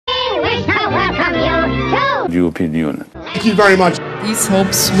European Union. Thank you very much. These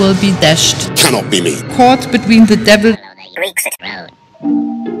hopes will be dashed. Cannot be me. Caught between the devil. Brexit road.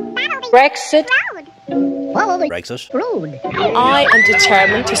 Brexit Brexit road. I am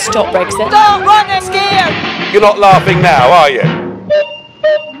determined to stop Brexit. Don't run, they're scared! You're not laughing now, are you?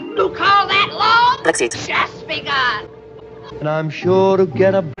 You call that long? Brexit Just begun. And I'm sure to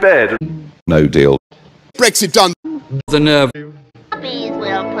get a Bed. No deal. Brexit done. The nerve. puppies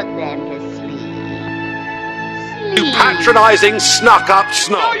will put them to sleep. You patronising, snuck-up Are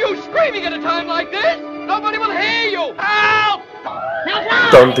snob. you screaming at a time like this? Nobody will hear you! Help! Now fly!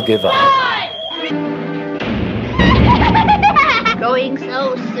 Don't give up. Fly! Going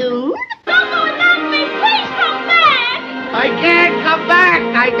so soon? Someone help me! Please come back! I can't come back!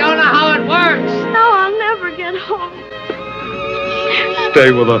 I don't know how it works! No, I'll never get home.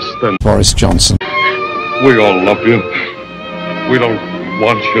 Stay with us then. Boris Johnson. We all love you. We don't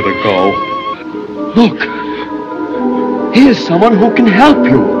want you to go. Look, here's someone who can help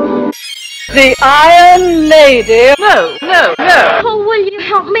you. The Iron Lady. No. Oh, will you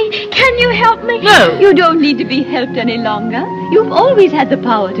help me? Can you help me? No. You don't need to be helped any longer. You've always had the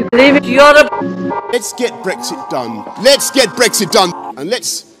power to Leave it. You're a... Let's get Brexit done. Let's get Brexit done. And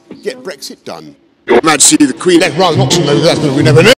let's get Brexit done. Your Majesty the Queen, rather not to know that, but we never know.